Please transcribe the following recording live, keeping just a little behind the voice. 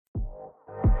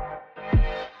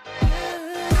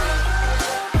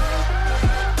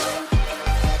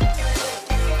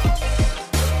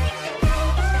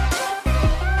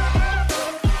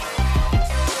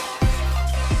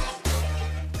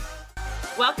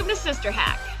Welcome to Sister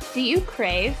Hack. Do you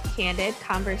crave candid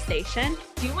conversation?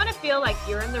 Do you want to feel like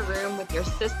you're in the room with your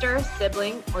sister,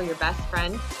 sibling, or your best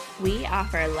friend? We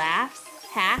offer laughs,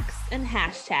 hacks, and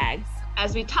hashtags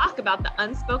as we talk about the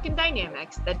unspoken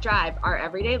dynamics that drive our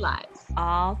everyday lives,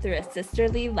 all through a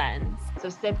sisterly lens. So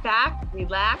sit back,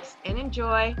 relax, and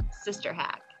enjoy Sister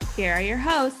Hack. Here are your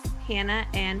hosts, Hannah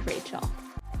and Rachel.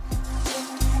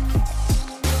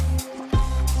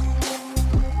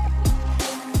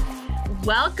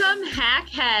 Welcome,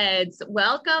 Hackheads.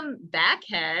 Welcome,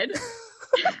 Backhead.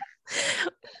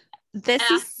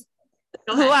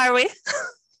 Who are we?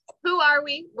 Who are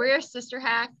we? We're your Sister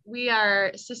Hack. We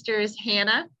are sisters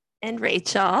Hannah and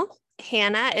Rachel.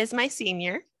 Hannah is my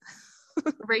senior.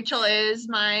 Rachel is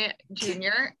my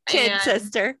junior. Kid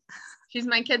sister. She's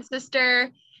my kid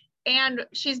sister. And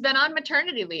she's been on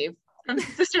maternity leave from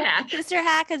Sister Hack. Sister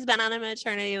Hack has been on a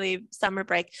maternity leave summer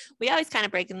break. We always kind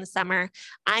of break in the summer.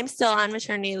 I'm still on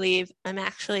maternity leave. I'm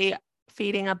actually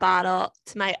feeding a bottle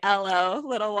to my LO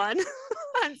little one.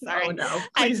 I'm sorry. Oh, no.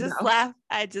 I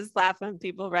just laugh when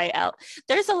people write out.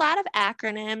 There's a lot of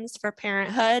acronyms for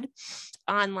parenthood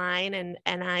online.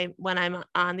 And when I'm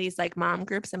on these like mom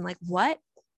groups, I'm like, what?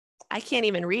 I can't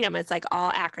even read them. It's like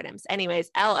all acronyms. Anyways,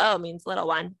 LO means little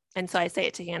one. And so I say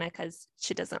it to Hannah because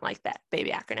she doesn't like that baby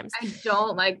acronyms. I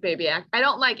don't like I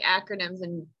don't like acronyms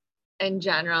in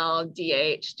general.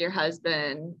 DH, dear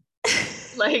husband.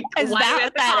 Like, is that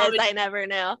what that is? I never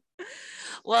knew.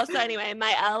 Well, so anyway,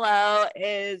 my LO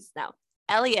is,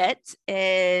 Elliot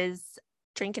is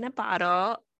drinking a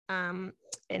bottle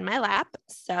in my lap.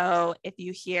 So if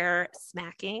you hear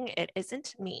smacking, it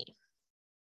isn't me.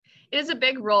 It is a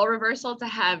big role reversal to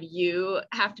have you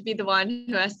have to be the one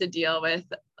who has to deal with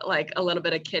like a little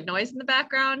bit of kid noise in the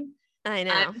background. I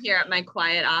know. I'm here at my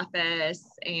quiet office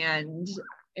and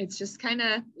it's just kind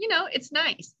of, it's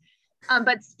nice.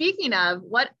 But speaking of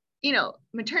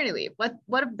maternity leave, what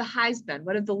have the highs been?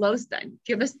 What have the lows been?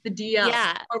 Give us the DL.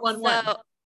 Yeah. Or one.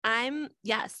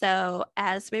 So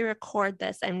as we record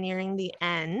this, I'm nearing the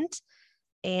end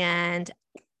and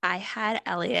I had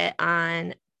Elliot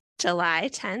on July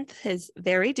 10th, his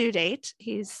very due date.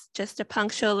 He's just a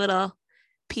punctual little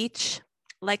peach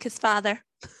like his father.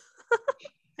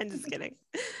 I'm just kidding.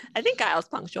 I think Kyle's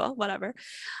punctual, whatever.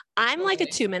 I'm like a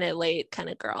 2-minute late kind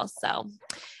of girl. So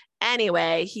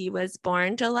anyway, he was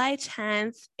born July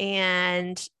 10th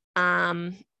and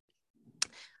I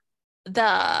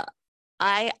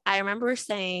remember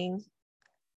saying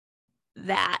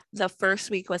that the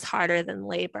first week was harder than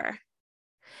labor.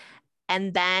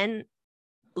 And then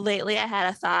lately I had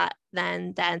a thought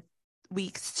then that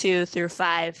weeks 2 through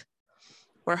 5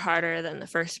 were harder than the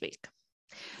first week.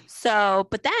 So,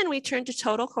 but then we turned to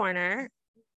total corner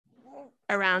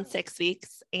around 6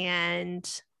 weeks and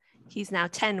he's now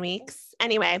 10 weeks.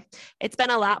 Anyway, it's been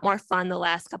a lot more fun the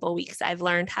last couple of weeks. I've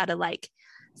learned how to like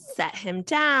set him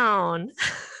down,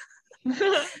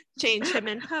 change him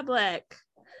in public.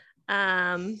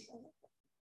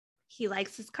 He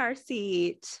likes his car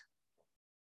seat.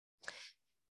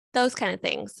 Those kind of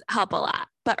things help a lot.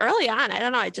 But early on, I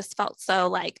don't know, I just felt so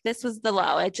like this was the low.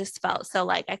 I just felt so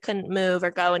like I couldn't move or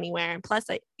go anywhere. And plus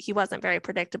he wasn't very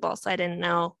predictable. So I didn't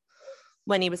know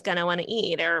when he was going to want to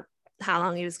eat or how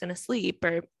long he was going to sleep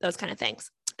or those kind of things.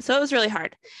 So it was really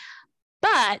hard.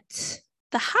 But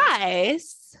the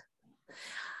highs,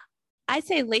 I'd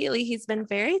say lately he's been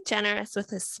very generous with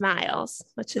his smiles,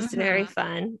 which is very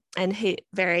fun. And he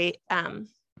very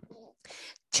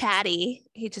chatty.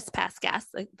 He just passed gas.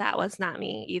 Like that was not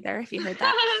me either. If you heard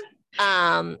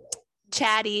that,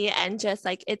 chatty and just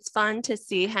like, it's fun to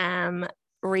see him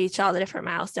reach all the different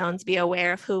milestones, be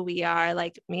aware of who we are,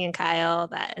 like me and Kyle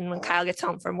and when Kyle gets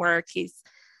home from work, he's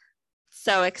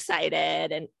so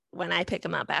excited. And when I pick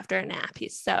him up after a nap,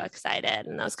 he's so excited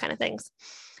and those kind of things.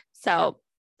 So,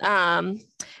 and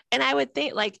I would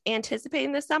think like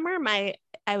anticipating the summer,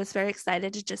 I was very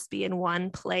excited to just be in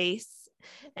one place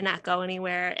and not go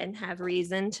anywhere and have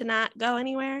reason to not go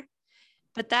anywhere.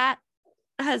 But that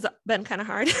has been kind of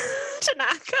hard to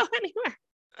not go anywhere.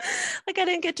 Like I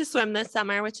didn't get to swim this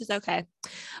summer, which is okay.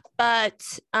 But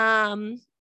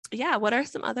what are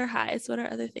some other highs? What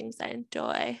are other things I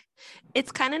enjoy?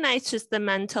 It's kind of nice just the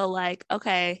mental like,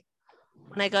 okay,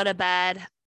 when I go to bed,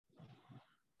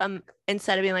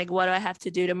 instead of being like, what do I have to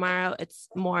do tomorrow? It's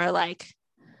more like,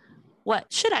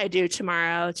 what should I do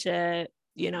tomorrow to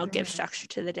give structure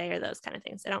to the day or those kind of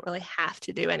things. I don't really have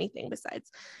to do anything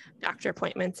besides doctor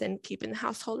appointments and keeping the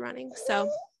household running. So,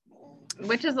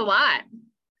 which is a lot.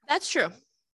 That's true.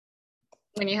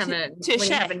 When you have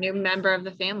a new member of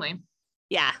the family.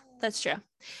 Yeah, that's true.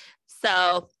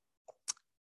 So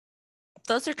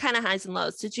those are kind of highs and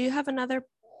lows. Did you have another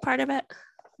part of it?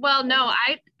 Well, no,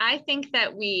 I think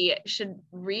that we should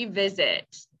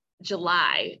revisit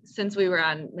July since we were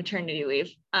on maternity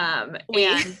leave. And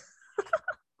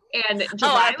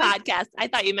July our podcast. I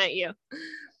thought you meant you.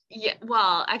 Yeah,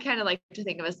 well, I kind of like to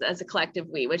think of us as a collective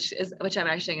we, which I'm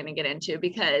actually going to get into,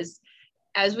 because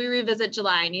as we revisit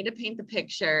July, I need to paint the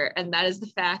picture, and that is the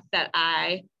fact that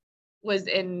I was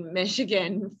in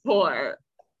Michigan for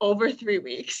over 3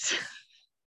 weeks,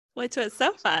 which was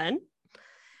so fun.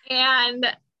 And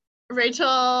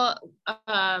Rachel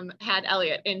had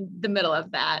Elliot in the middle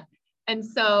of that. And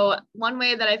so one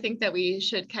way that I think that we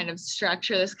should kind of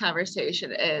structure this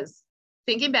conversation is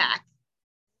thinking back,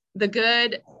 the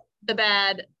good, the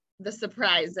bad, the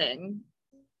surprising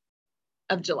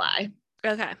of July.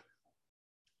 Okay.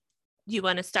 You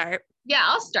want to start? Yeah,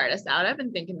 I'll start us out. I've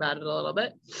been thinking about it a little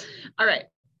bit. All right.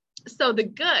 So the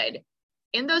good,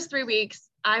 in those 3 weeks,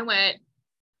 I went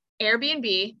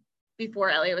Airbnb before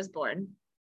Elliot was born,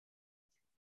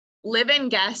 live-in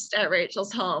guest at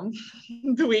Rachel's home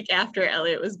the week after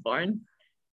Elliot was born,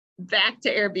 back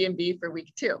to Airbnb for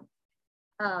week 2.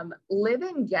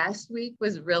 Live-in guest week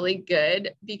was really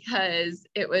good because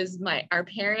it was our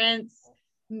parents,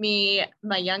 me,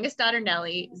 my youngest daughter,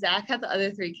 Nellie. Zach had the other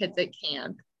 3 kids at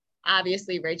camp,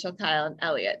 obviously Rachel, Kyle, and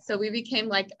Elliot. So we became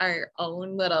like our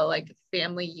own little like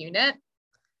family unit.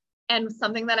 And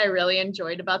something that I really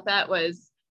enjoyed about that was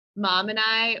Mom and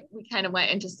we kind of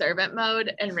went into servant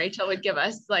mode, and Rachel would give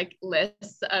us like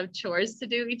lists of chores to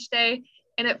do each day.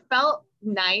 And it felt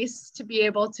nice to be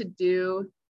able to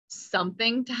do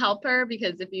something to help her,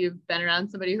 because if you've been around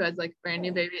somebody who has like brand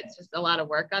new baby, it's just a lot of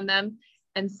work on them.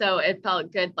 And so it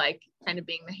felt good, like kind of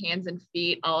being the hands and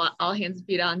feet, all hands and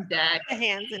feet on deck. The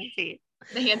hands and feet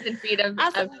of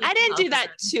I didn't do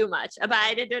that too much, but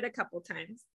I did it a couple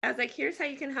times. I was like, here's how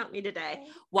you can help me today.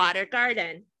 Water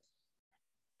garden.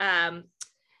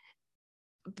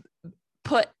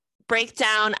 Break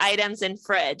down items in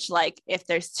fridge. Like if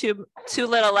there's too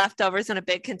little leftovers in a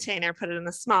big container, put it in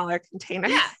a smaller container.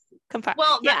 Yeah.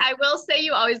 Well, yeah. I will say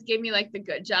you always gave me like the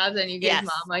good jobs, and you gave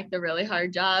Mom like the really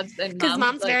hard jobs. And because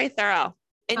Mom's like, very thorough,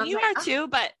 and you are too.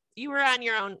 But you were on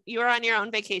your own. You were on your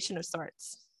own vacation of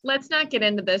sorts. Let's not get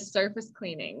into this surface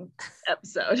cleaning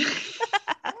episode.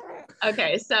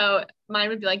 Okay, so mine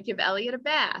would be like give Elliot a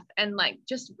bath, and like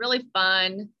just really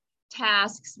fun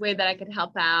tasks, way that I could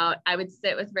help out. I would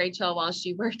sit with Rachel while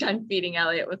she worked on feeding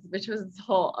Elliot, which was his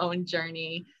whole own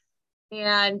journey.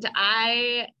 And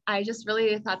I just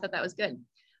really thought that was good.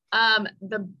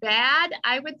 The bad,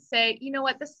 I would say, you know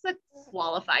what, this is a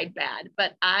qualified bad,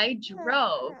 but I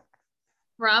drove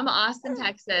from Austin,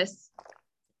 Texas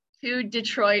to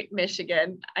Detroit,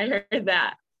 Michigan. I heard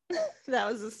that. That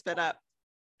was a spit up.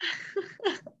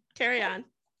 Carry on.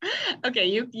 Okay,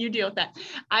 you deal with that.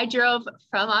 I drove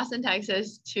from Austin,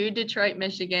 Texas to Detroit,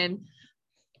 Michigan,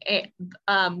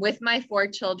 with my 4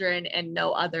 children and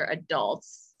no other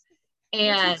adults.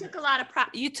 And you took a lot of pride.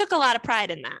 You took a lot of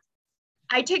pride in that.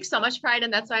 I take so much pride,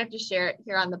 and that's why I have to share it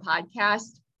here on the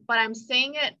podcast. But I'm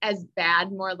saying it as bad,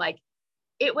 more like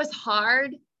it was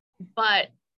hard, but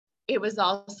it was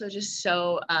also just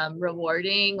so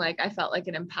rewarding. Like I felt like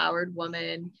an empowered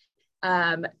woman.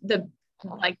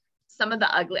 Some of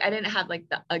the ugly, I didn't have like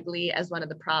the ugly as one of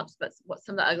the props, but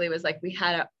some of the ugly was like we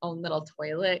had our own little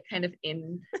toilet kind of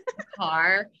in the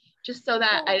car, just so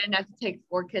that I didn't have to take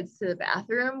 4 kids to the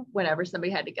bathroom whenever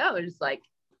somebody had to go. It's like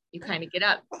you kind of get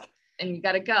up and you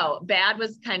got to go. Bad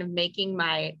was kind of making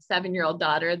my 7-year-old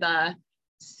daughter the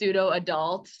pseudo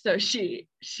adult. So she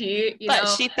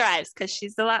thrives because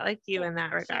she's a lot like you in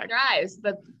that regard. She thrives,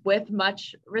 but with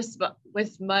much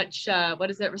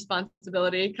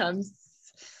responsibility comes.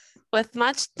 With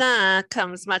much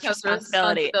comes much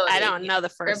responsibility. I don't know the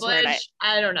first word.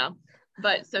 I don't know.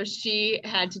 But so she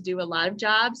had to do a lot of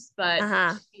jobs,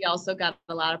 but she also got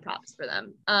a lot of props for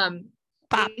them.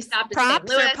 Props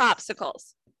or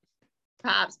popsicles?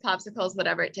 Props, popsicles,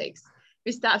 whatever it takes.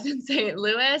 We stopped in St.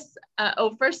 Louis.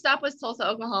 First stop was Tulsa,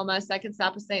 Oklahoma. Second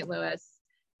stop was St. Louis.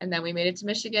 And then we made it to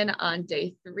Michigan on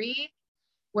day 3,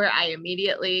 where I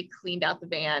immediately cleaned out the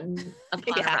van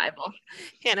upon arrival.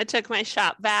 Hannah took my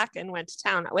shop back and went to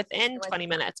town within 20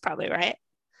 minutes, probably, right?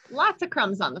 Lots of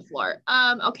crumbs on the floor.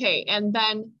 Okay. And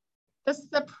then the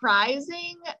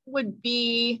surprising would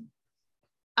be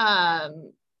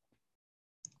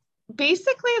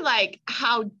basically like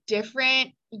how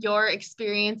different your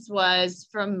experience was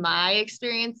from my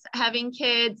experience having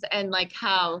kids, and like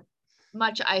how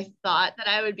much I thought that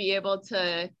I would be able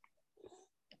to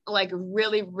like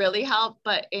really, really help.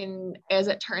 But as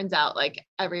it turns out, like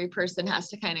every person has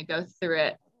to kind of go through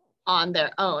it on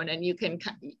their own. And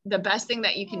the best thing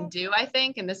that you can do, I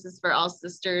think, and this is for all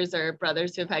sisters or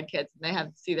brothers who have had kids and they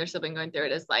have see their sibling going through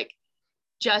it, is like,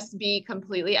 just be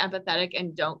completely empathetic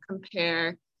and don't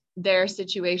compare their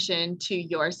situation to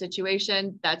your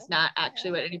situation. That's not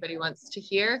actually what anybody wants to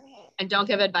hear. And don't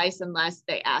give advice unless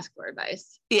they ask for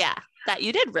advice. Yeah, that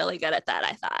you did really good at that,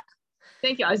 I thought.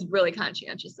 Thank you. I was really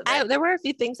conscientious of it. There were a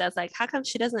few things I was like, how come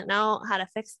she doesn't know how to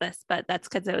fix this? But that's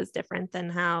because it was different than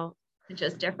how.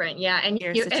 Just different. Yeah. And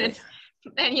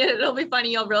it'll be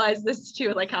funny. You'll realize this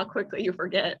too, like how quickly you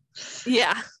forget.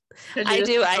 Yeah, I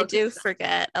do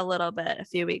forget a little bit. A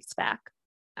few weeks back,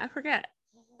 I forget.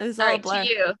 It was all right, blur. To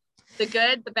you, the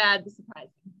good, the bad, the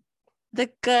surprising. The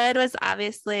good was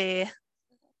obviously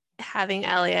having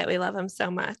Elliot. We love him so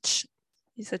much.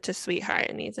 He's such a sweetheart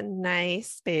and he's a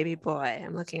nice baby boy.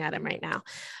 I'm looking at him right now.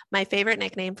 My favorite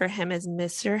nickname for him is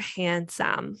Mr.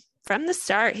 Handsome. From the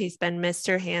start, he's been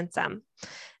Mr. Handsome.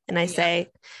 And I say,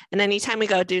 and anytime we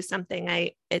go do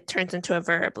something, it turns into a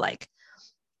verb. Like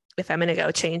if I'm going to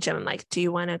go change him, I'm like, do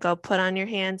you want to go put on your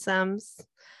handsomes?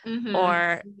 Mm-hmm.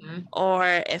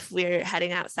 Or if we're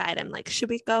heading outside, I'm like, should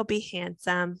we go be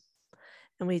handsome?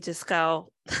 And we just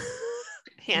go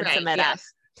handsome it up.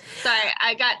 Sorry,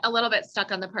 I got a little bit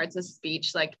stuck on the parts of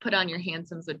speech. Like put on your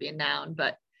handsomes would be a noun,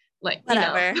 but like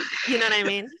whatever. You know what I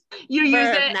mean? You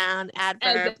use it noun,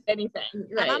 adverb, anything.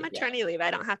 Right, I'm on maternity leave.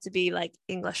 I don't have to be like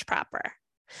English proper.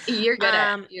 You're good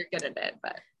at it,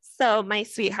 but so my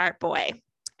sweetheart boy.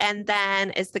 And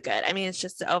then is the good. I mean, it's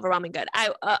just an overwhelming good.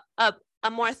 A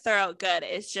more thorough good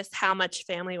is just how much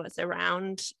family was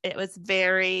around. It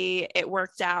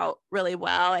worked out really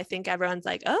well. I think everyone's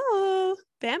like, oh,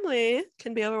 family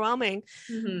can be overwhelming.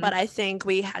 Mm-hmm. But I think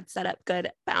we had set up good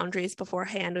boundaries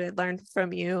beforehand. We had learned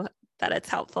from you that it's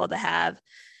helpful to have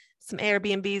some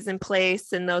Airbnbs in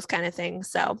place and those kind of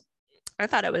things. So I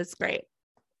thought it was great.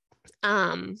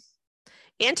 And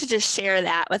to just share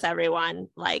that with everyone,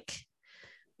 like,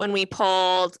 when we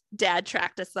pulled, Dad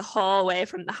tracked us the whole way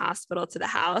from the hospital to the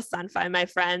house on Find My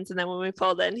Friends. And then when we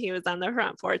pulled in, he was on the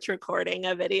front porch recording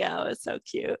a video. It was so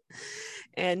cute.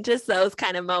 And just those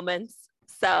kind of moments.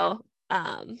 So,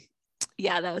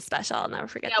 that was special. I'll never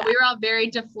forget that. We were all very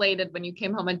deflated when you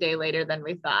came home a day later than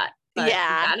we thought. But we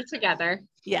got it together.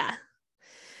 Yeah.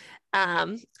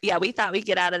 We thought we'd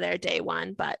get out of there day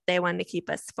one, but they wanted to keep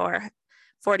us for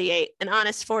 48, an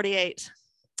honest 48.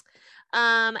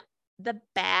 The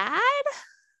bad,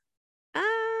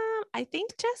 I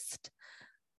think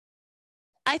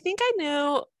I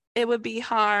knew it would be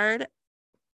hard.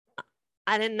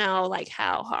 I didn't know like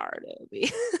how hard it would be.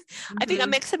 Mm-hmm. I think a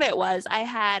mix of it was I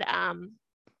had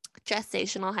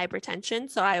gestational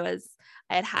hypertension. So I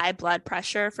had high blood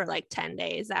pressure for like 10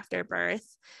 days after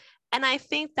birth. And I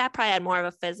think that probably had more of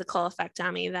a physical effect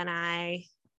on me than I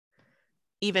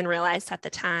even realized at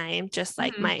the time. Just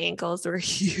like my ankles were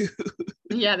huge.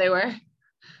 Yeah, they were.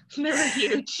 They were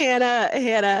huge.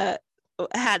 Hannah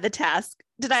had the task.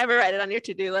 Did I ever write it on your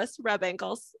to-do list? Rub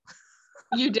ankles.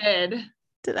 You did.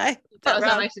 Did I? That was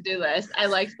on my to-do list. I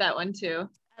liked that one too.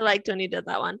 I liked when you did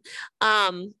that one.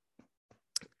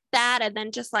 That, and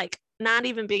then just like not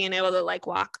even being able to like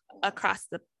walk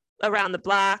around the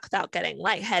block without getting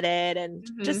lightheaded and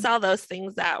just all those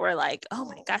things that were like, oh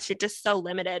my gosh, you're just so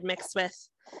limited, mixed with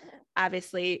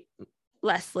obviously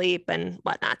less sleep and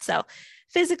whatnot. So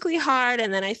physically hard.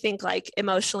 And then I think like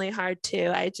emotionally hard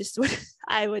too. I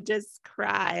would just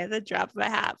cry at the drop of a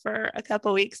hat for a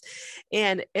couple weeks.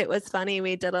 And it was funny.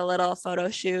 We did a little photo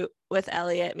shoot with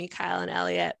Elliot, me, Kyle, and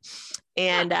Elliot.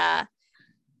 And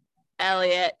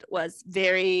Elliot was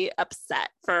very upset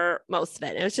for most of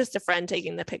it. It was just a friend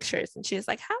taking the pictures. And she was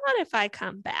like, how about if I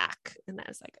come back? And I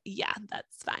was like, yeah,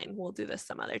 that's fine. We'll do this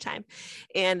some other time.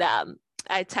 And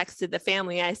I texted the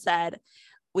family. I said,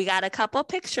 we got a couple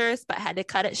pictures, but had to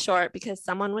cut it short because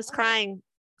someone was crying.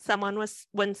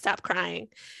 Wouldn't stop crying.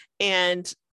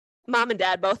 And Mom and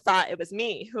Dad both thought it was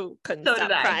me who couldn't stop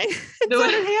crying. So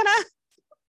did Hannah.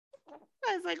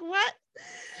 I was like, what?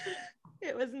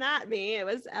 It was not me. It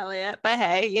was Elliot. But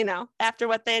hey, after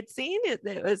what they had seen,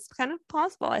 it was kind of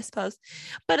plausible, I suppose.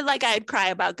 But like I'd cry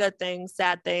about good things,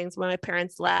 sad things. When my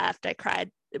parents left, I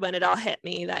cried when it all hit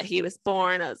me that he was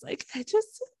born. I was like, I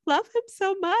just love him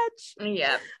so much.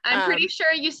 Yeah. I'm pretty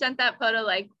sure you sent that photo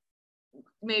like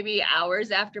maybe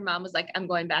hours after Mom was like, I'm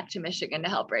going back to Michigan to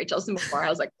help Rachel some more. I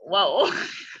was like, whoa.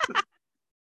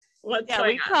 What's going on?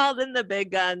 We called in the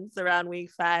big guns around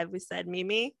week 5. We said,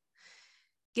 Mimi,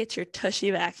 get your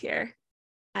tushy back here.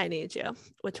 I need you,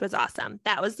 which was awesome.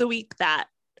 That was the week that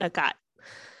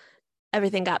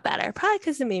everything got better. Probably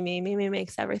because of Mimi. Mimi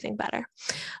makes everything better.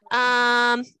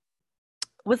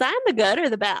 Was I on the good or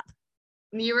the bad?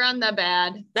 You were on the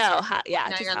bad. No, yeah, Now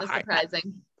just you're on the hard.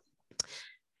 surprising.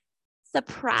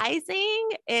 Surprising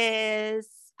is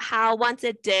how once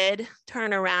it did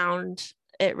turn around,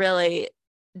 it really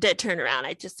did turn around.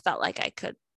 I just felt like I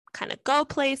could kind of go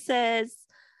places.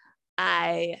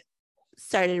 I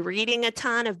started reading a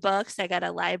ton of books. I got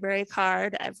a library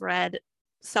card. I've read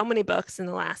so many books in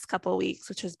the last couple of weeks,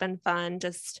 which has been fun.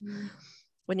 Just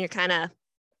when you're kind of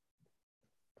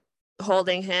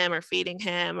holding him or feeding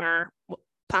him or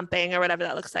pumping or whatever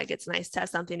that looks like, it's nice to have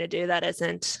something to do that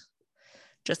isn't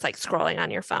just like scrolling on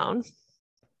your phone.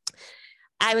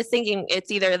 I was thinking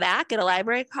it's either that, get a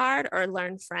library card, or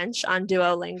learn French on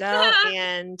Duolingo.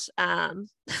 And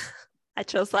I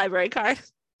chose library card.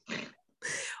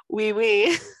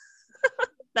 Oui.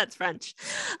 That's French.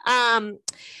 And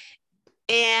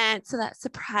so that's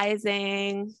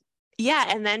surprising. Yeah.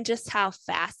 And then just how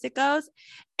fast it goes.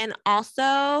 And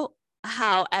also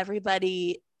how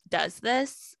everybody does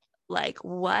this. Like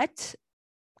what?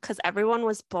 Because everyone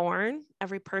was born.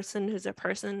 Every person who's a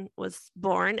person was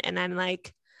born. And I'm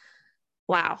like,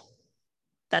 wow,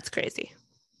 that's crazy.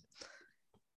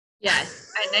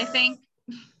 Yes. And I think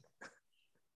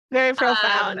very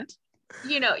profound.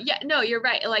 You're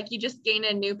right. Like you just gain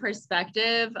a new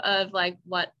perspective of like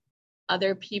what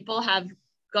other people have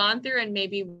gone through and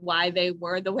maybe why they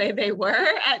were the way they were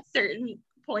at certain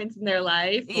points in their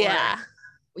life. Yeah. Or,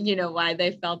 why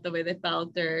they felt the way they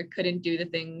felt or couldn't do the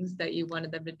things that you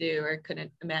wanted them to do or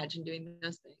couldn't imagine doing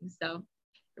those things. So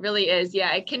it really is.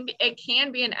 Yeah. It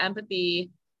can be an empathy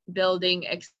building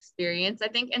experience. I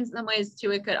think in some ways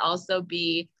too, it could also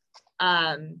be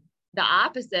the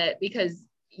opposite, because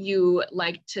you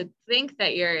like to think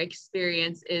that your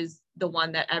experience is the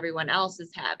one that everyone else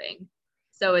is having.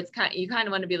 So you kind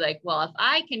of want to be like, well, if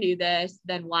I can do this,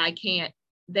 then why can't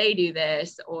they do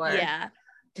this? Or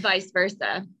vice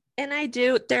versa. And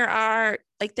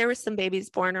there were some babies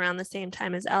born around the same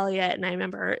time as Elliot. And I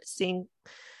remember seeing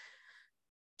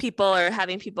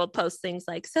having people post things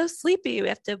like, so sleepy, we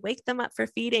have to wake them up for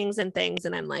feedings and things.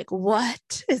 And I'm like,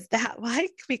 what is that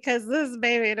like? Because this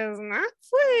baby does not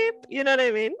sleep. You know what I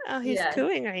mean? Oh, he's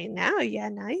cooing right now. Yeah,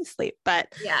 now you sleep.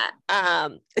 But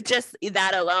just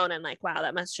that alone, I'm like, wow,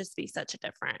 that must just be such a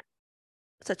different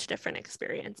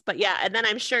experience. But yeah, and then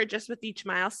I'm sure just with each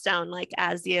milestone, like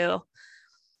I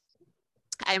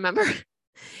remember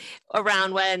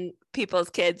around when people's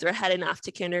kids were heading off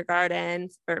to kindergarten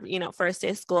or, first day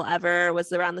of school ever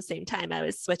was around the same time I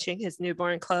was switching his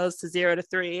newborn clothes to 0 to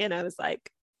 3. And I was like,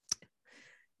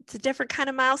 it's a different kind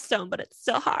of milestone, but it's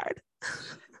still hard.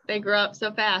 They grow up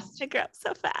so fast.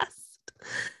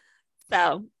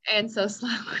 So. And so slow.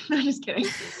 No, just kidding.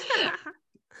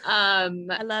 I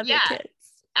love your kids.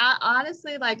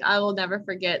 Honestly, like I will never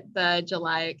forget the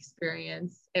July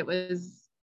experience. It was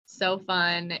so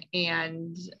fun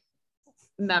and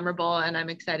memorable, and I'm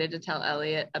excited to tell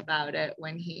Elliot about it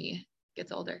when he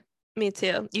gets older. Me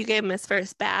too. You gave him his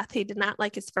first bath. He did not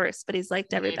like his first, but he's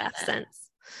liked every bath since.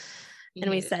 And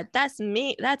we said, that's a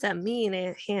mean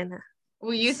Aunt Hannah.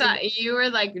 Well, you thought you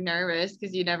were like nervous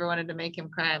because you never wanted to make him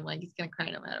cry. I'm like, he's gonna cry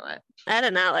no matter what. I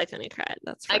did not like when he cried.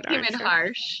 That's for I came in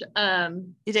harsh.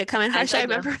 You did come in harsh. I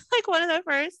remember like one of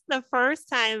the first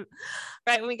time,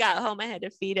 right when we got home, I had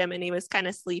to feed him and he was kind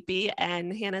of sleepy.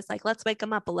 And Hannah's like, let's wake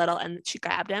him up a little. And she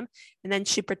grabbed him and then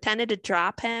she pretended to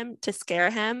drop him to scare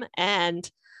him. And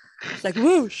it's like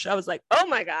whoosh. I was like, oh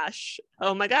my gosh.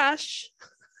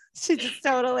 She just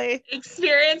totally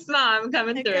experienced mom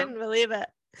coming through. I couldn't believe it.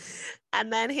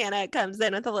 And then Hannah comes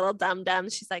in with a little dum-dum.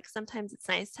 She's like, sometimes it's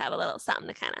nice to have a little something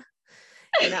to kind of,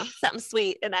 something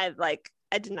sweet. And I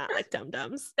did not like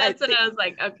dum-dums. That's when I was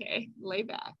like, okay, lay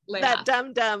back. That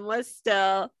dum-dum was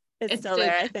still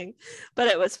there, I think. But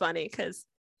it was funny because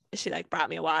she like brought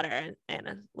me water and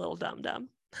a little dum-dum.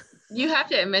 You have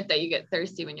to admit that you get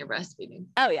thirsty when you're breastfeeding.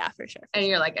 Oh yeah, for sure. And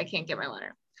you're like, I can't get my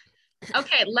water.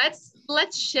 Okay,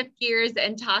 let's shift gears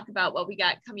and talk about what we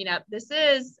got coming up. This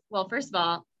is, well, first of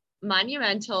all,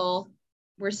 monumental.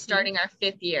 We're starting our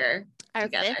 5th year. Our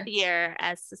together. 5th year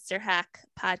as Sister Hack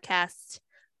podcast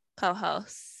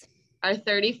co-hosts. Our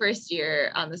 31st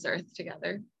year on this earth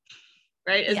together.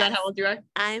 Right? Is that how old you are?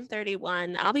 I'm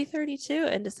 31. I'll be 32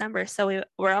 in December. So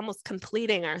we're almost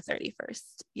completing our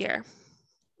 31st year.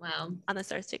 Wow. On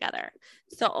this earth together.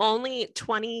 So only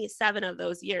 27 of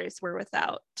those years were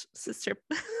without Sister.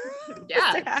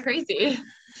 Yeah, it's crazy.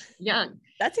 Young.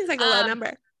 That seems like a low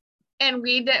number. And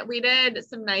we did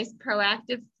some nice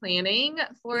proactive planning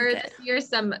for this year.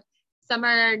 Some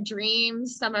are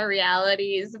dreams, some are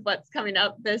realities of what's coming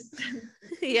up this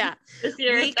year.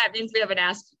 That means we haven't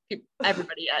asked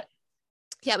everybody yet.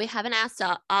 Yeah, we haven't asked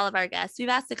all of our guests. We've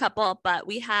asked a couple, but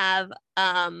we have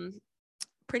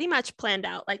pretty much planned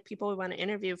out like people we want to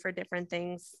interview for different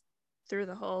things through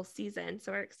the whole season.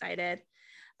 So we're excited.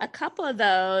 A couple of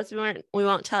those, we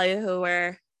won't tell you who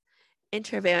we're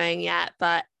interviewing yet,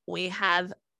 but we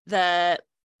have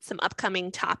some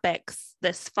upcoming topics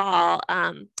this fall.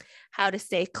 How to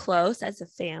stay close as a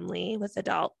family with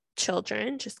adult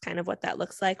children, just kind of what that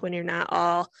looks like when you're not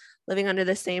all living under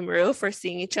the same roof or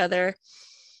seeing each other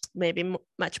maybe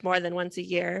much more than once a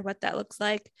year, what that looks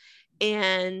like.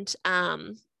 And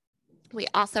we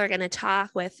also are going to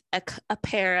talk with a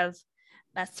pair of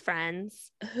best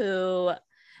friends who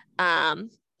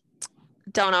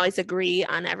don't always agree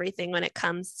on everything when it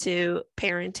comes to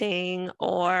parenting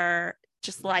or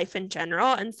just life in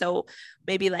general. And so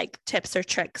maybe like tips or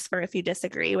tricks for if you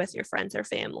disagree with your friends or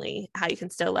family, how you can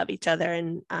still love each other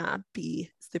and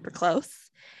be super close.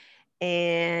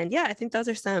 And yeah, I think those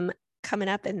are some coming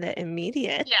up in the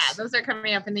immediate. Yeah, those are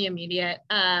coming up in the immediate.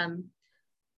 And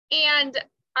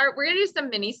we're gonna do some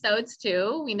mini-sodes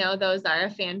too. We know those are a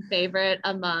fan favorite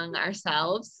among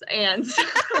ourselves. And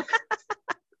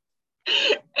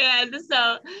and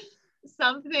so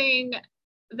something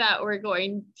that we're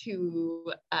going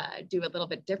to do a little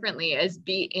bit differently is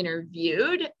be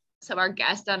interviewed. So our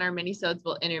guest on our mini-sodes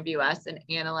will interview us and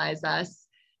analyze us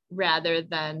rather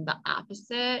than the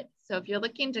opposite. So if you're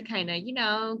looking to kind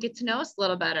of, get to know us a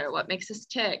little better, what makes us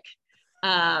tick,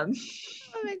 what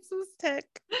makes us tick,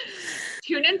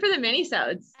 tune in for the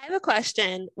mini-sodes. I have a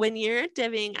question. When you're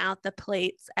divvying out the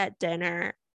plates at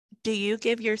dinner, do you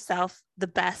give yourself the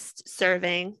best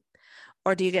serving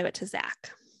or do you give it to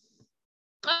Zach?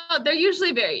 Oh, they're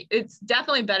usually it's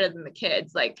definitely better than the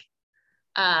kids.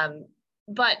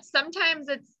 But sometimes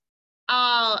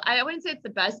I wouldn't say it's the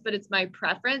best, but it's my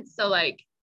preference. So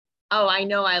I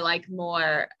know I like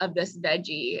more of this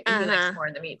veggie and he likes more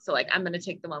of the meat. So I'm going to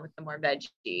take the one with the more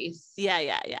veggies. Yeah.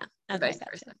 Okay, vice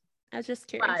versa. I was just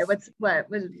curious. What?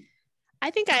 I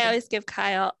think I always give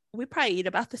Kyle, we probably eat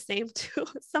about the same too.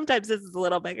 Sometimes this is a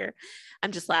little bigger.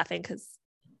 I'm just laughing because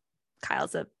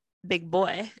Kyle's a big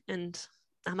boy and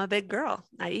I'm a big girl.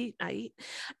 I eat.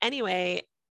 Anyway,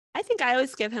 I think I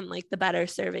always give him the better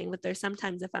serving, but there's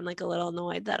sometimes if I'm a little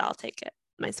annoyed that I'll take it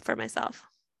for myself.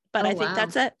 But I think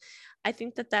that's it. I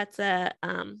think that's a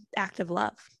act of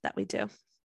love that we do.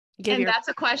 That's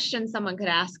a question someone could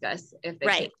ask us if they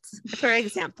right. For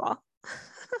example.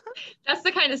 That's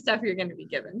the kind of stuff you're going to be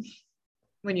given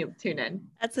when you tune in.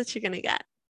 That's what you're going to get.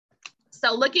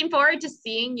 So looking forward to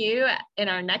seeing you in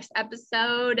our next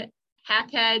episode.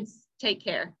 Hackheads, take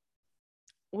care.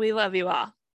 We love you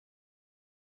all.